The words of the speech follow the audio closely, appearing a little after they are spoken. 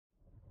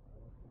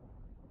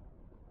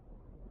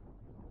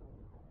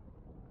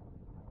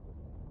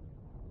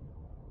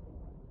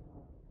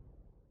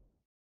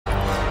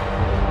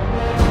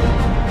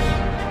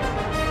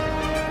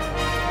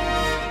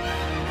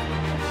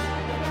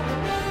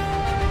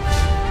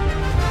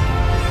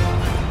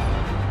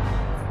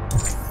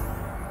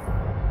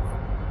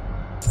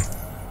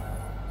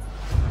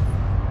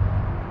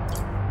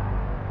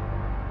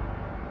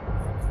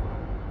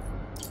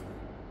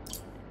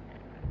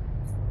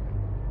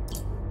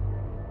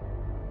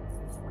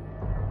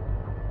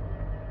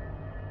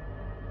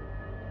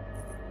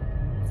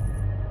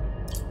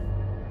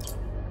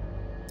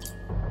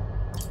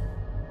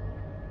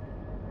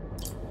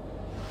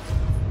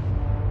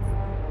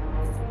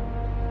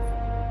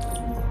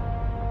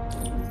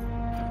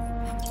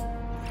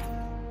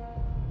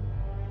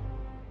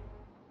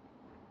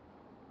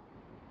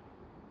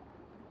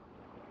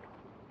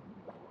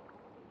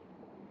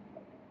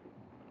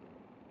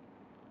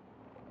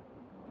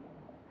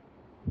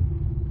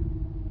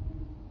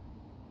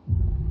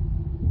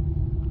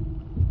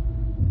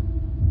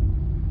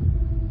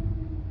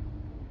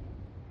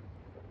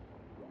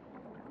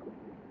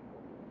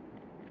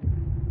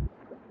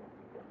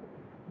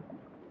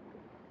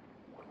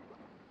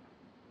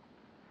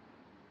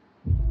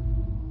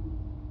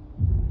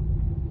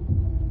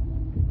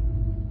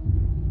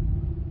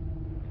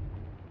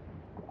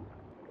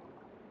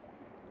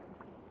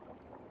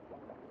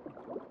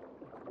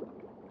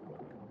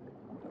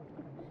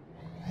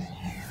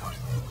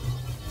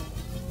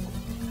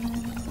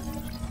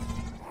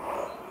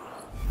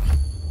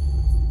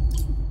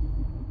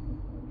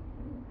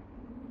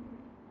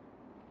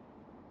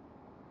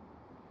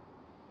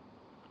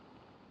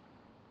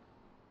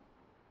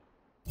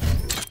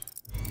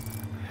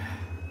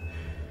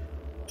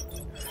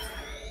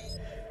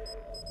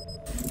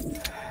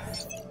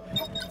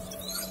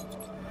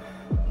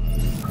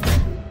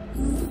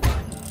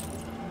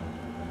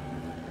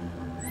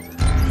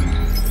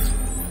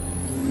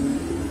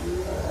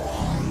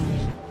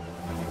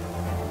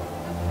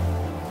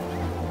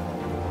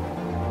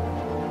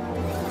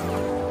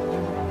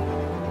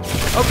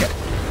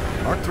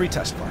Okay, Mark III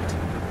test flight.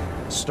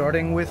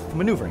 Starting with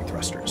maneuvering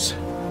thrusters.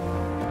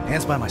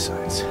 Hands by my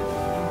sides.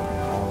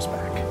 Arms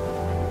back.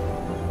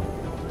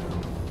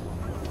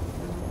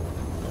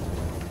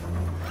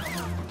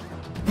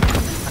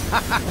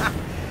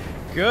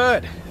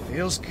 Good.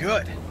 Feels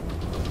good.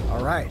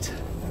 All right.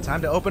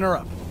 Time to open her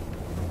up.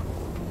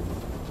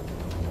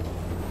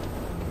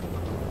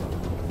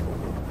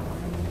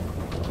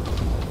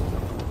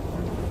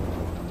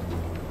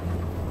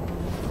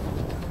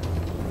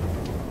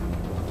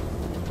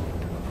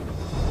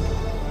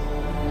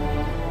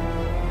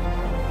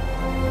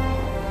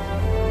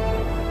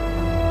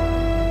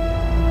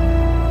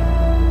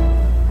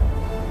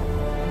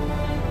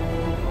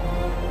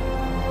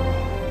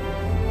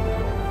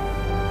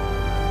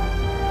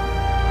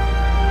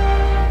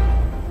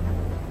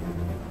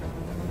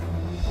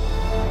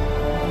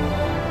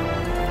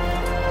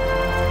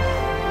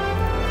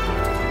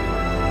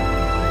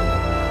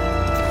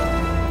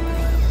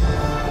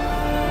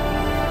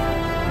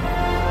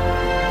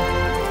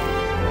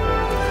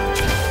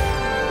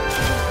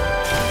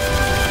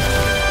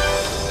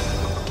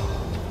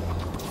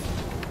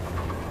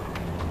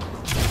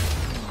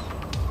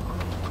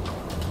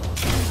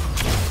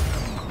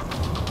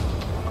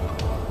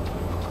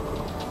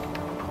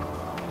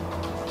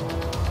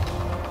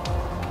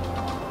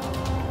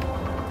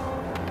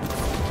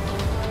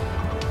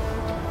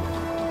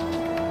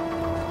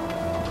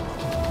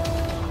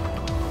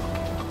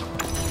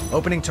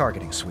 Opening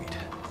targeting suite.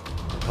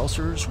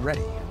 Repulsors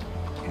ready.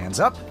 Hands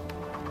up,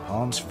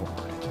 palms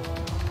forward.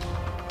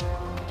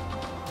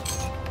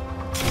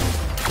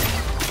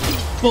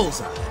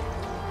 Bullseye.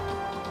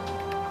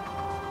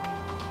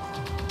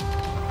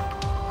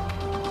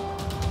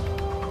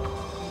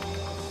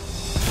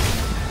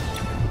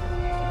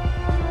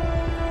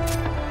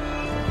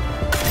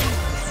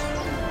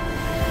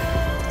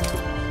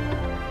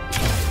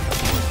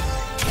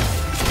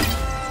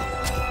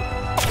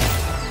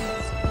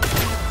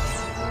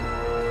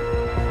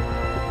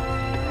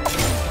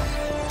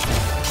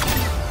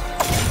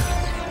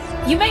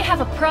 You may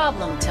have a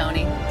problem,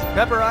 Tony.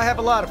 Pepper, I have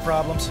a lot of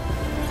problems.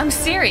 I'm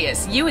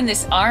serious. You in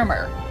this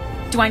armor.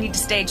 Do I need to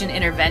stage an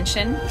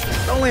intervention?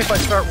 Only if I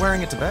start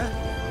wearing it to bed.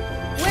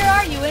 Where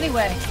are you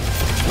anyway?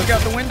 Look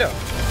out the window.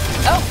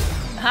 Oh,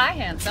 hi,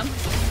 handsome.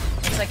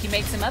 Looks like you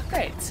made some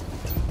upgrades.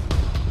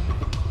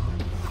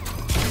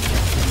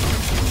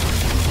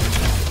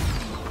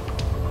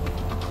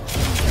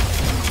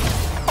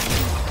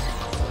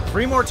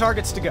 Three more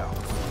targets to go.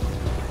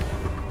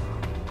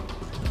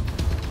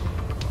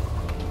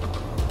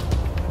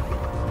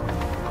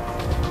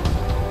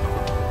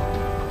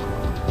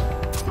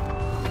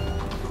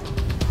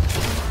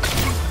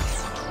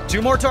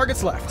 Two more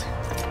targets left.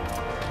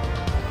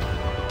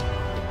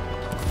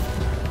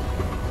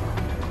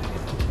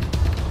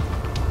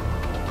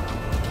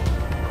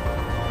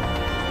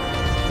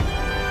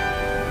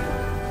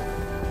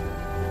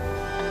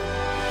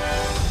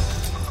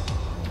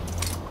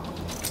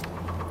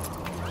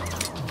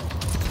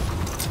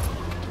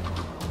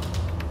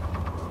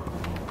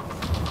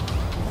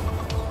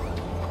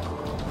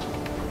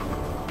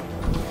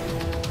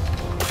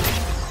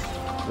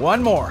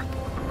 One more.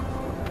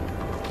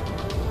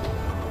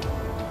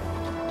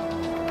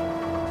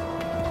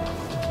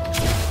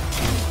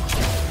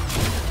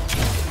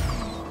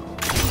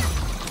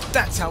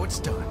 That's how it's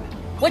done.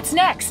 What's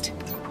next?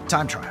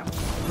 Time trial.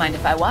 Mind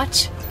if I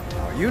watch?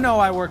 Oh, you know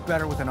I work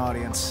better with an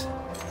audience.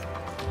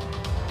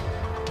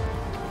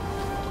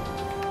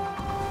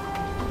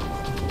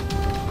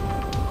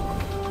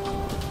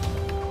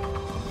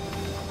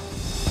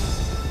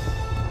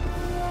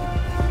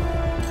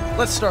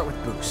 Let's start with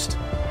boost.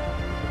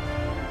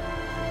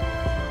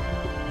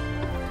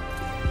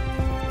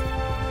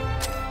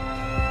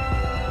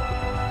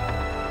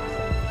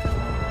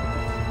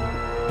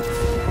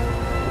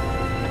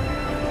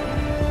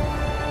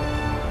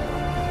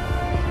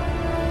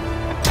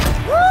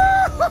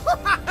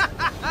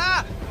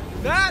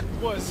 That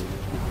was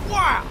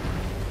wow!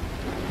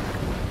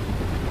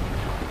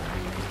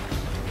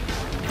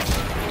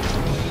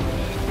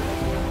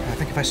 I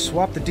think if I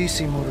swap the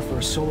DC motor for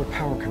a solar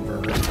power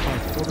converter and apply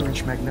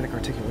quarter-inch magnetic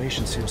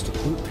articulation seals to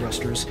boot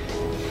thrusters,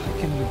 I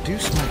can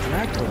reduce my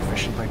drag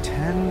coefficient by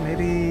 10,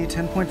 maybe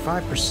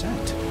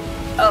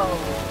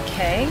 10.5%.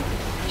 Okay.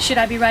 Should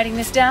I be writing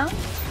this down?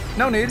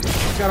 No need.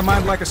 I've got a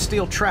mind like a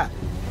steel trap.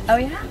 Oh,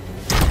 yeah?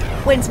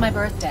 When's my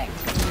birthday?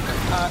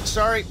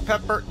 Sorry,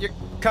 Pepper, you're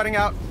cutting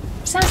out.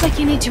 Sounds like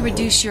you need to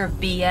reduce your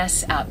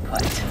BS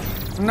output.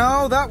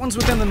 No, that one's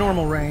within the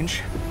normal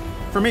range.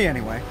 For me,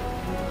 anyway.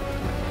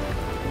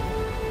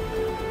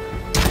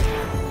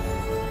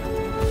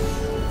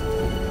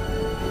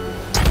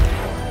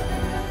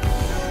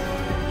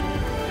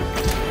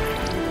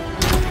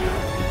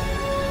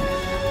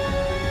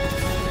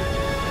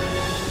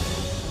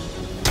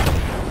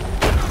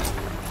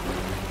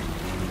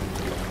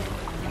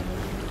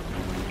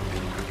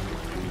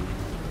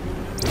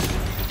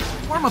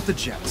 Warm up the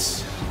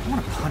jets. I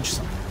want to punch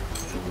something.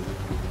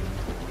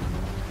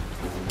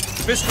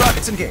 Fist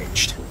rockets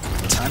engaged.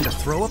 Time to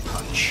throw a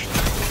punch.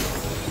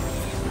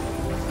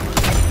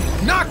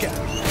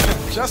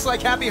 Knockout! Just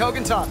like Happy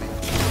Hogan taught me.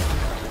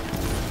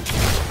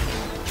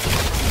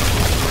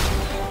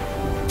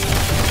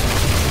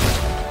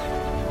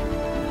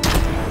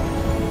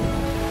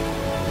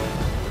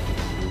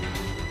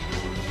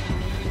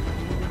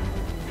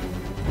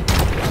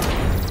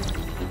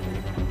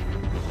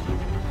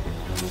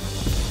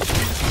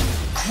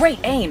 Great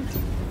aim.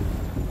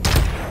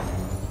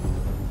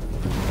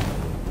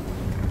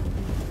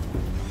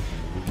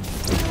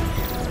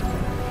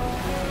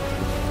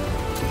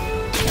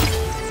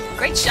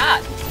 Great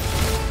shot.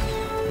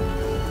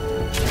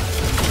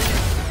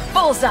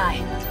 Bullseye.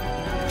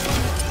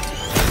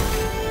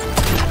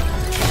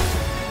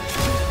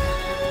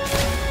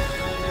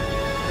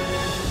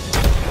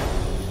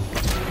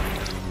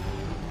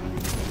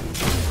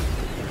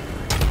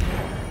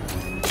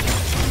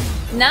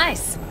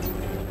 Nice.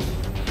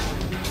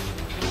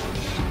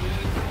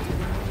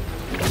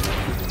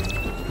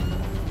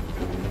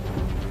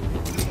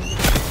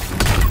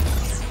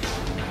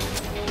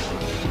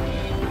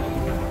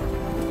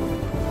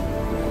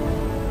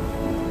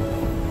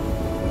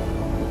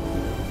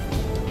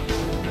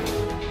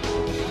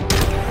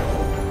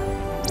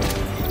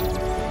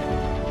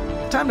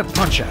 Time to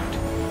punch out.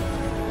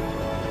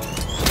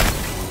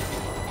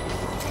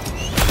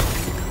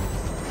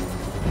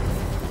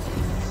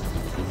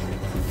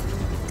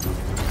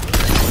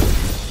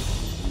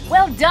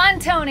 Well done,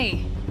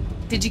 Tony.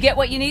 Did you get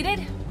what you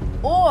needed?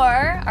 Or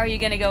are you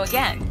gonna go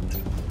again?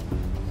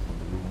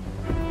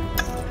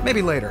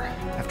 Maybe later,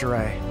 after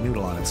I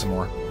noodle on it some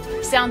more.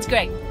 Sounds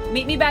great.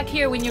 Meet me back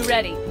here when you're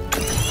ready.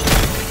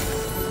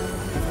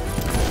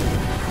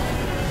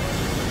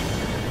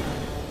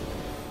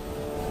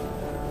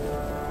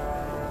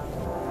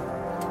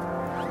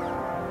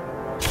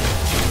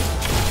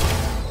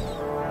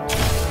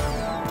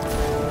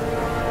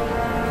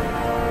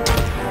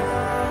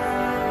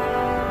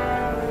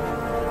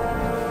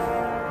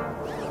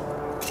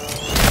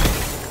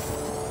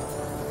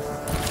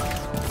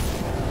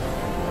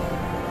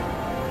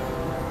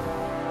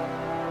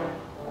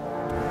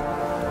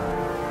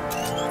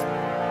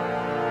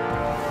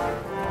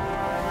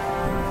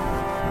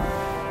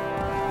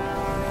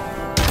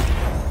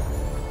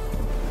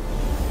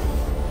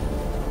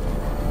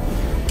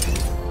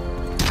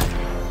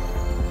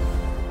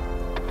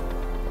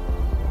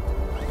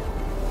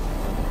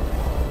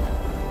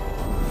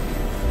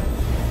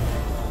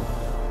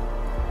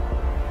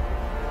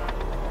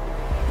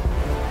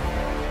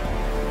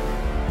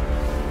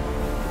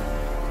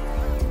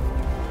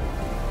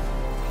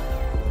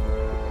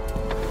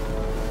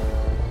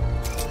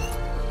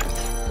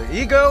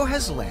 Ego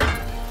has landed.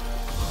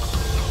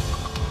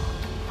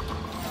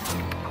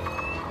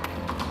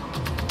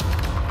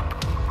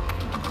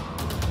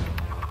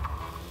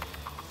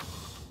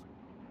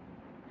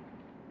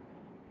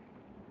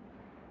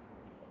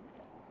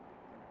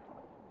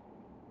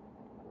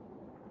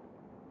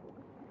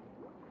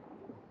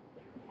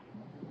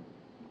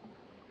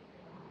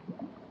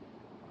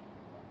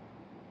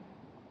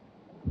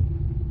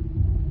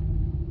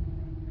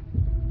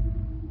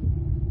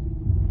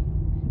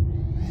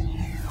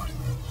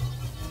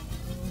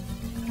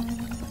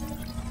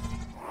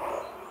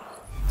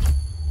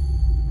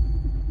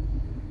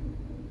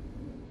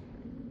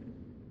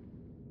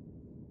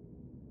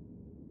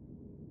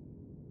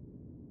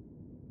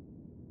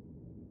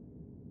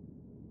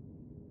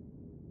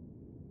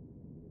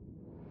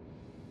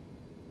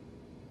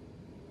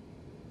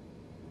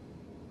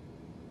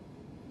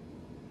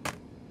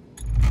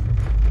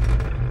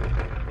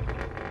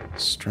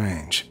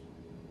 Strange.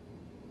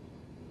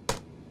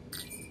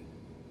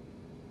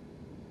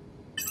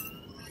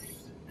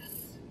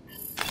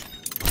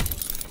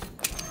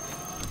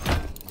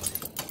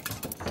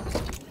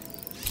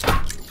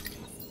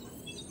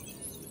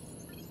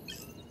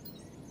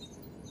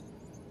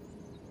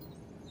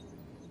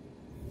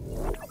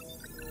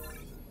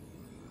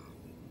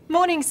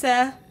 Morning,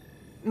 sir.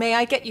 May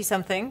I get you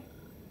something?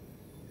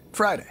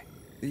 Friday.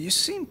 You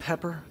seen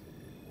Pepper?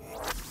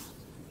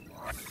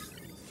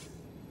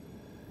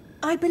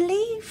 I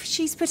believe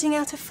she's putting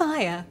out a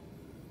fire.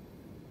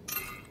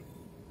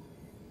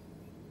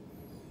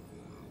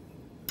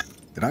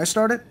 Did I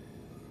start it?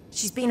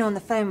 She's been on the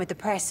phone with the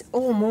press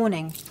all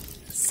morning.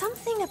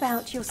 Something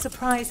about your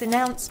surprise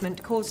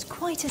announcement caused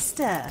quite a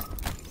stir.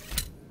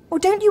 Or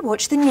don't you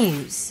watch the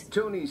news?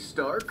 Tony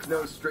Stark,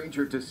 no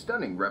stranger to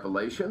stunning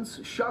revelations,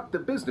 shocked the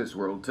business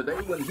world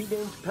today when he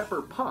named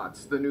Pepper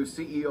Potts the new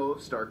CEO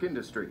of Stark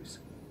Industries.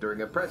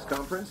 During a press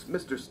conference,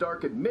 Mr.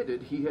 Stark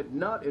admitted he had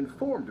not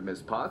informed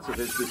Ms. Potts of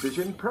his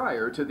decision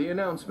prior to the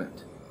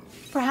announcement.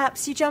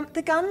 Perhaps you jumped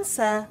the gun,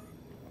 sir.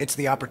 It's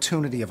the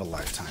opportunity of a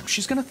lifetime.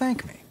 She's gonna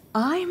thank me.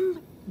 I'm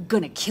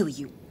gonna kill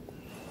you.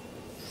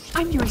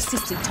 I'm your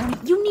assistant, Tony.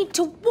 You need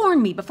to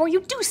warn me before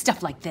you do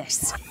stuff like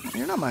this.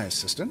 You're not my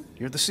assistant.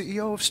 You're the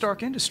CEO of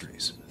Stark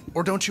Industries.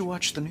 Or don't you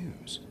watch the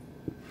news?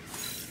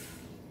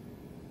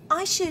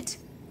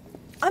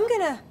 I'm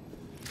gonna...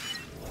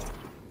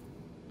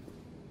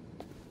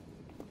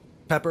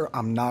 Pepper,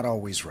 I'm not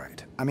always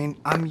right. I mean,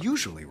 I'm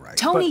usually right.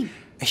 Tony!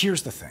 But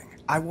here's the thing.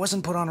 I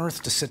wasn't put on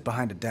Earth to sit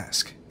behind a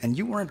desk, and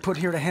you weren't put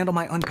here to handle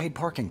my unpaid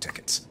parking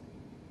tickets.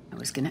 I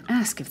was gonna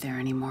ask if there are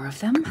any more of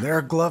them. There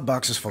are glove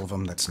boxes full of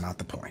them, that's not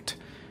the point.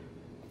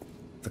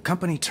 The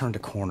company turned a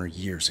corner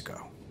years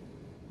ago.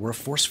 We're a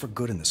force for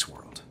good in this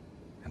world,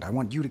 and I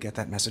want you to get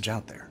that message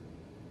out there.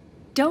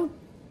 Don't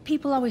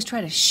people always try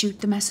to shoot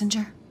the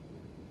messenger?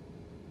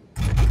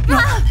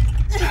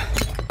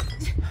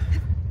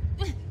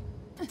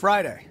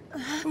 Friday,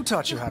 who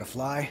taught you how to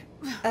fly?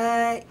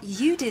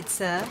 You did,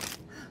 sir.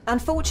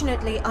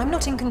 Unfortunately, I'm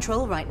not in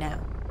control right now.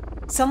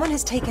 Someone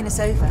has taken us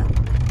over.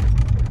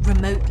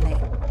 Remotely.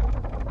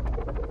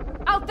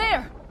 Out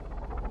there!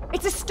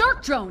 It's a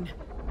Stark drone!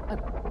 A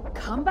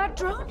combat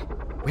drone?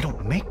 We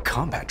don't make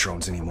combat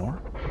drones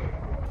anymore.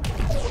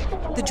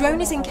 The drone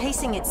is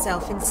encasing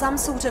itself in some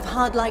sort of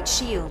hard-light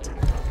shield.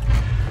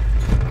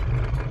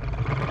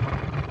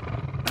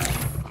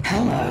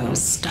 Hello,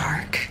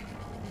 Stark.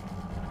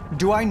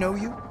 Do I know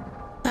you?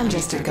 I'm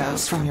just a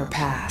ghost from your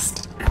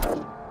past.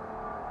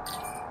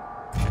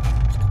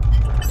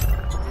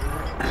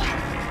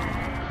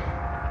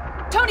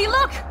 Tony,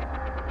 look!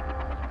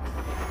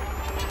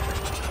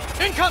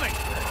 Incoming!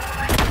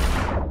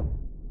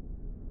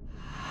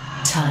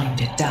 Time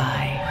to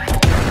die.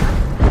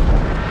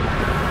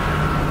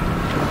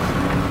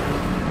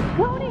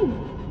 Tony!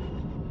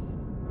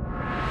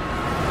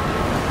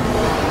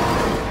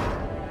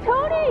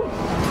 Tony!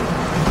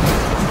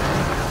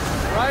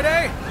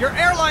 Friday, your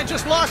airline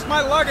just lost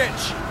my luggage!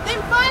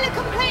 Then file a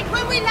complaint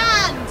when we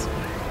land!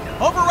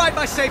 Override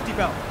my safety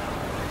belt!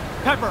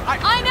 Pepper,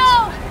 I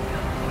know!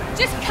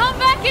 Just come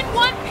back in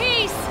one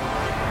piece!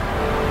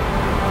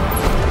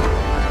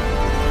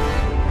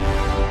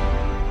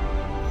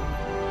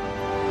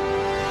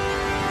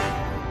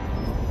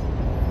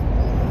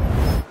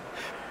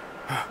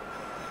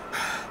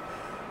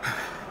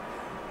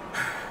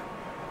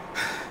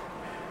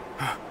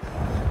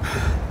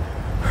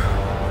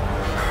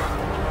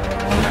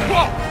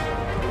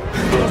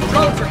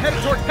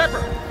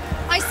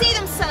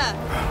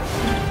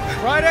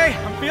 Friday,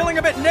 I'm feeling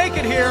a bit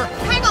naked here.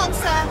 Hang on,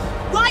 sir.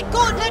 Right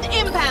gauntlet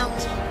inbound.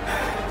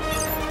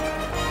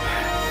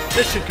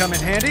 This should come in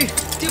handy.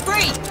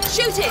 Debris,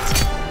 shoot it.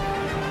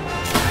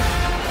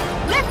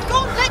 Left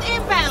gauntlet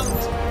inbound.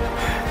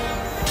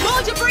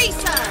 More debris,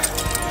 sir.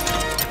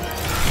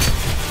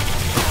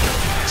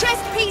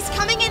 Chest piece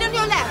coming in on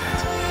your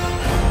left.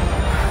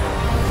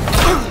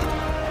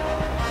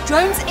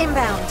 Drones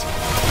inbound.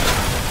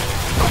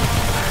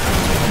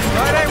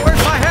 Friday,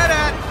 where's my head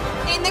at?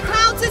 In the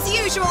clouds as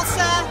usual,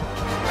 sir.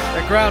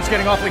 That ground's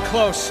getting awfully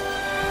close.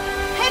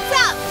 Heads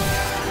up!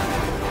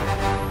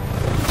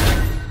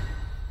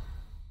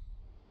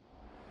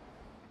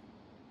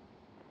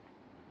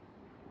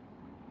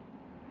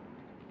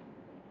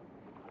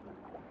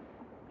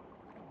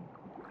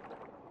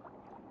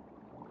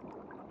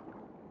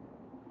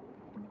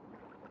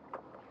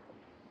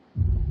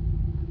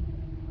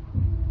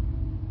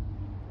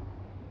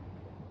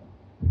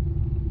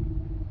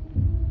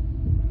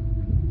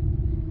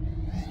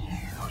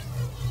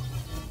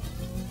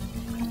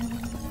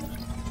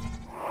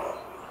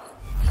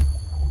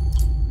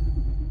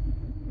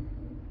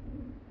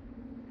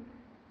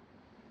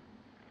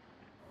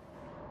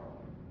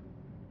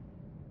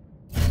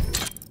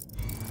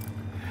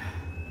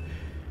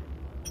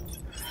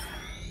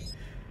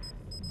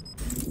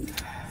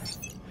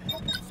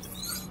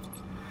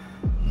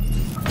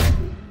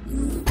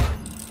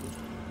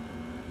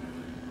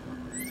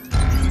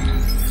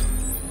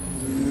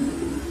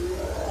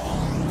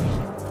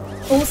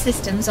 All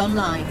systems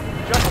online.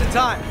 Just in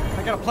time.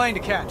 I got a plane to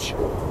catch.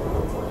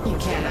 You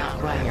can't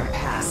outrun your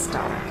past,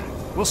 Stark.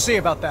 We'll see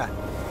about that.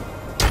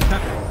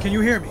 Can you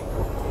hear me?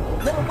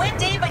 Little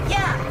windy, but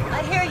yeah,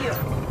 I hear you.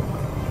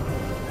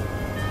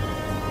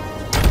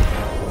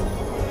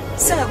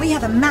 Sir, we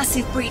have a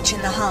massive breach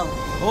in the hull.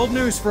 Old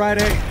news,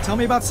 Friday. Tell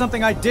me about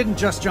something I didn't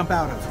just jump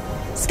out of.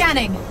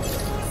 Scanning.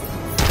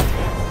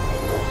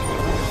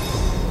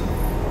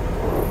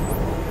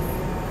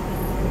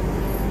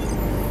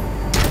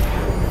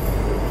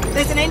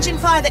 There's an engine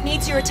fire that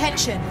needs your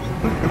attention.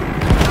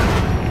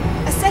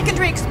 A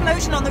secondary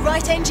explosion on the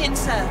right engine,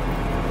 sir.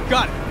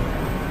 Got it.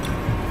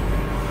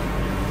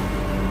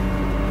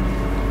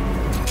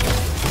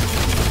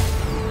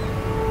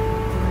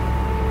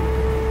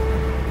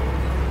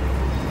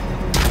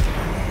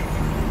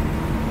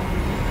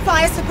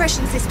 Fire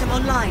suppression system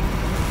online.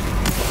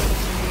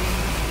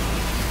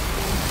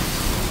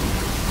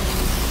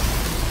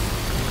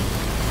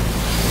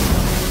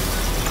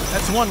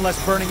 That's one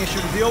less burning issue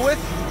to deal with.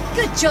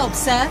 Good job,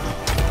 sir.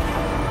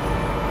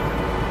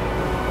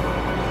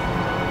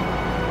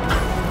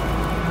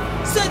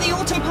 So the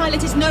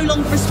autopilot is no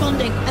longer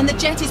responding, and the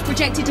jet is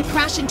projected to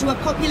crash into a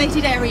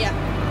populated area.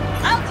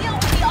 I'll deal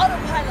with the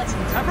autopilot.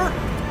 Pepper?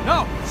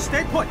 No,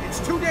 stay put.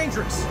 It's too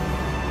dangerous.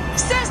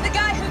 Says the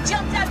guy who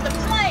jumped out of the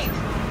plane.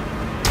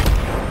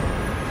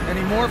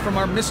 Any more from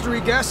our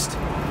mystery guest?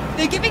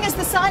 They're giving us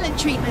the silent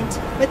treatment,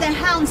 but their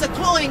hounds are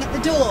clawing at the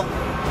door.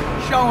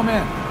 Show him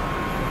in.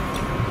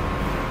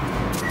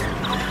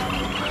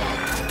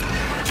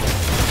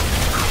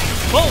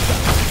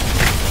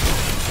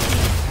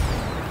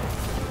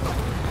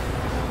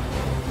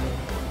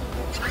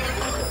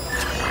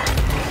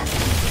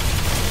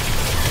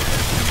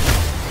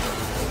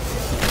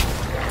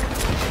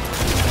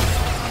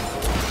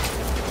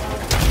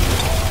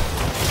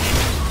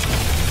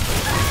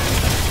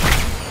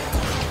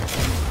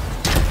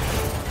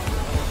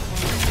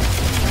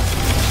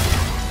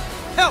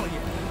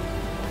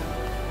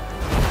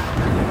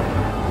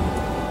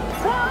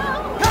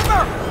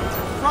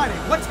 Friday,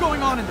 what's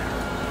going on in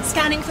there?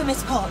 Scanning for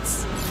Miss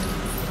Potts.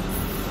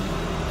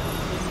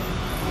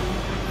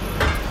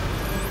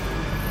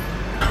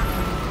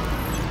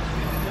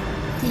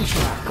 You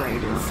should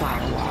upgrade your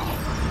firewall.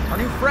 Our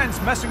new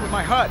friend's messing with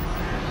my HUD.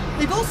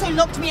 They've also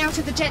locked me out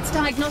of the jet's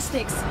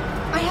diagnostics.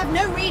 I have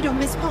no read on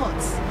Miss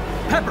Potts.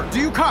 Pepper, do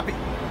you copy?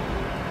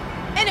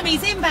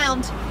 Enemies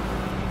inbound.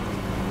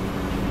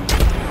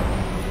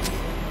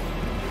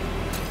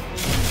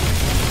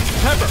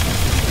 Pepper!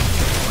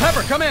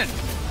 Pepper, come in!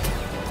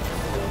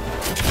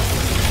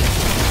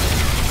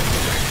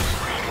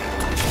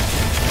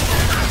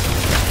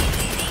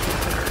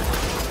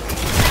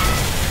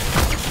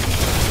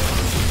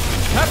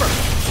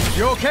 Pepper,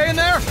 you okay in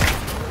there?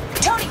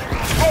 Tony,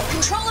 I have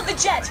control of the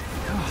jet.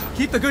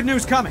 Keep the good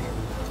news coming.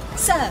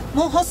 Sir,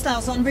 more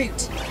hostiles en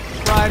route.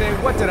 Friday,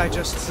 what did I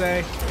just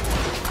say?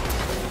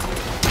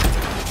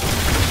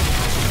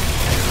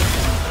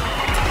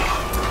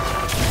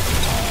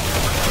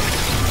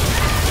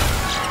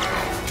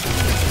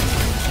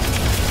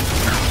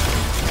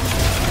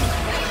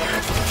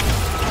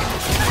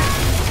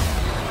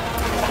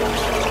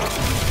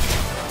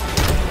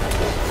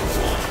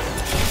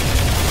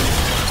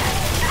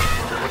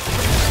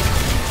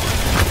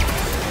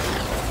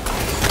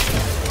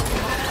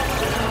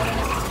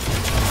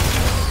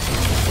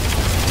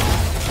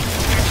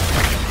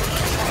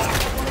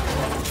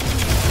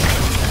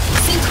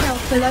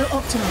 Below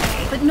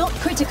optimal, but not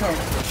critical.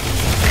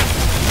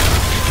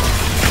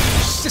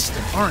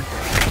 Persistent, aren't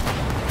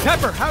they?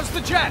 Pepper, how's the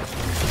jet?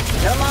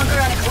 No longer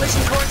on a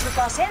collision course with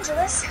Los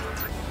Angeles.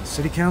 The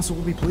city council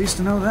will be pleased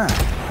to know that.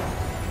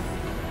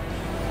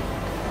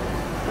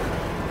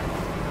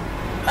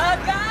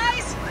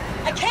 Guys!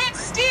 I can't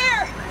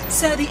steer!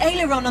 Sir, the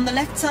aileron on the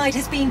left side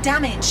has been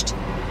damaged.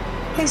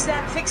 Is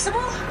that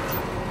fixable?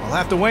 I'll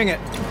have to wing it.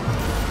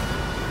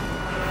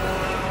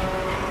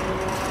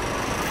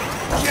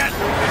 Get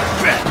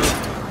bit!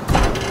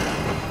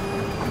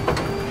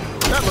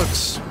 That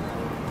looks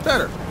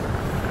better.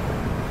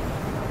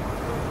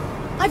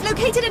 I've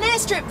located an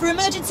airstrip for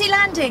emergency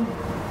landing.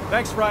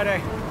 Thanks,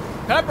 Friday.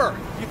 Pepper,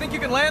 you think you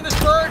can land this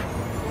bird?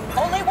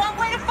 Only one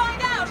way to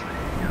find out!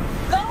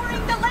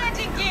 Lowering the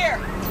landing gear!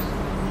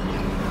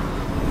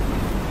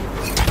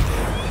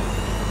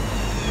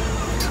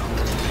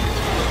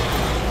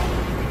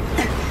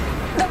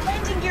 The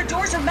landing gear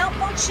doors are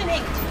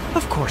malfunctioning!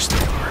 Of course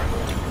they are.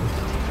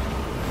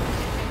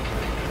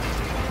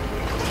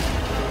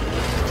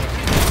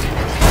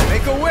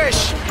 Make a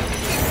wish!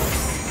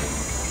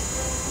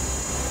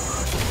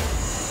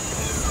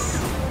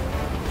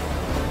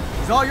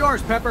 It's all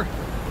yours, Pepper.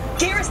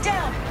 Gear is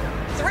down!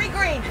 3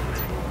 green!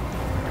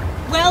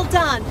 Well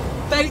done,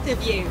 both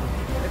of you.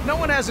 If no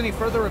one has any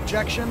further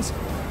objections,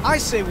 I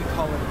say we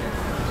call it a day.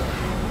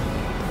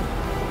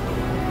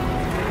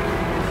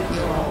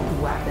 Your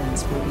old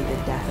weapons will be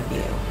the death of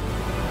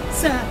you.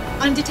 Sir,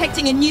 I'm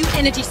detecting a new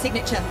energy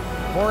signature.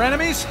 More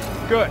enemies?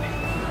 Good.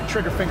 My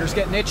trigger finger's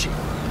getting itchy.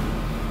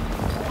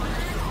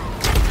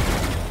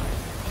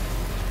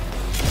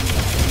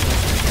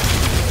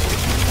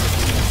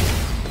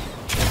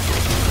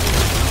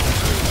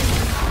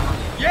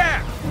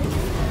 Yeah!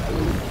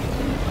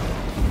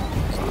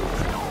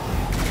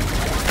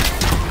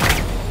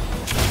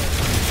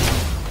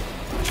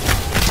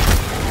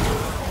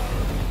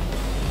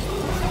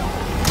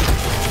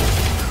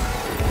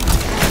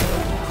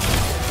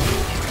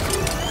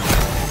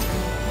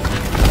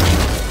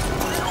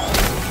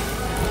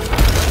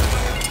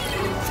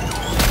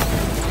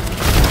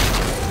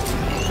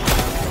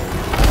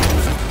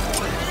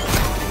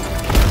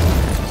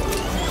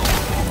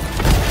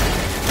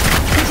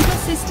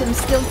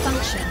 Still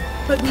function,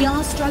 but we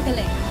are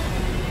struggling.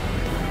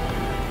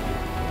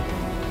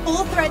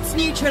 All threats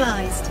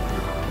neutralized,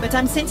 but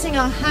I'm sensing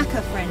our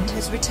hacker friend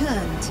has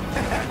returned.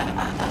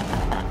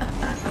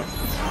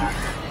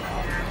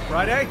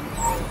 Friday?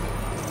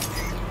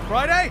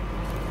 Friday?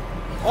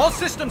 All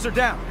systems are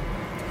down.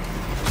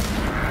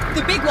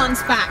 The big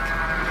one's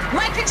back.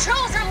 My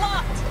controls are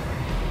locked!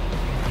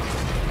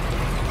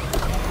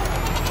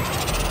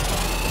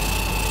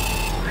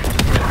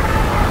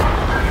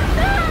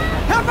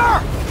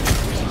 Pepper!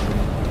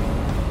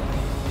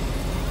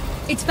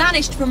 It's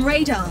vanished from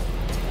radar.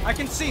 I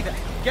can see that.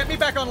 Get me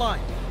back online.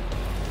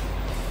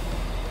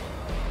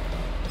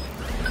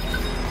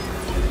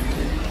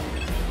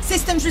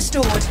 Systems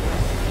restored.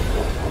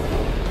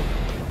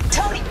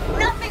 Tony,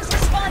 nothing's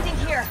responding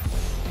here!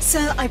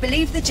 Sir, I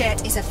believe the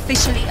jet is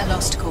officially a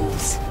lost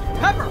cause.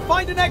 Pepper,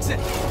 find an exit!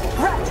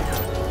 Right!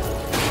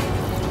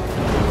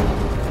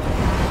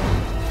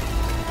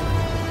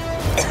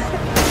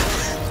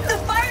 The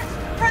fire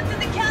spread through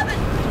the cabin!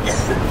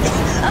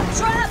 I'm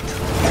trapped!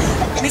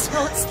 Miss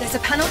Potts, there's a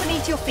panel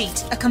beneath your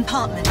feet, a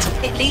compartment.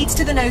 It leads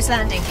to the nose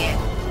landing gear.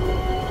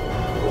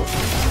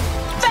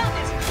 Found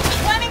it!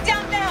 Climbing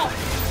down now!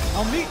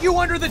 I'll meet you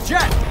under the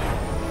jet!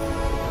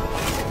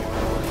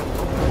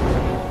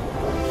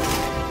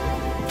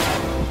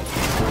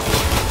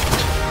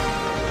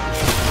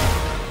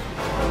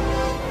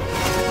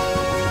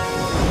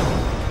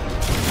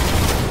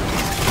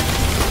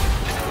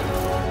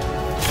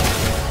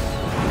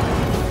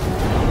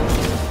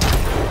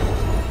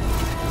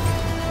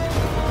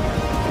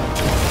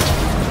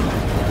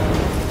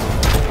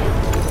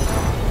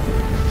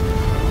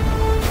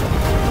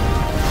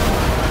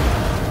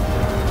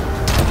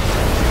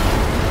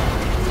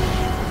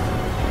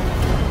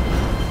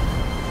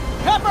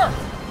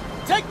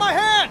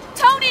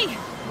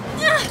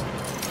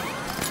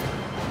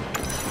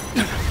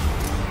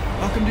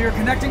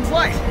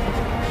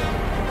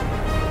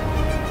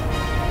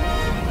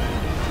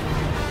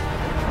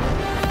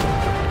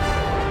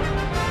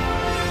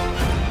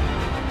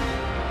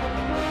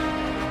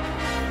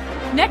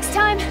 Next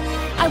time,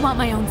 I want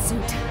my own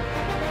suit.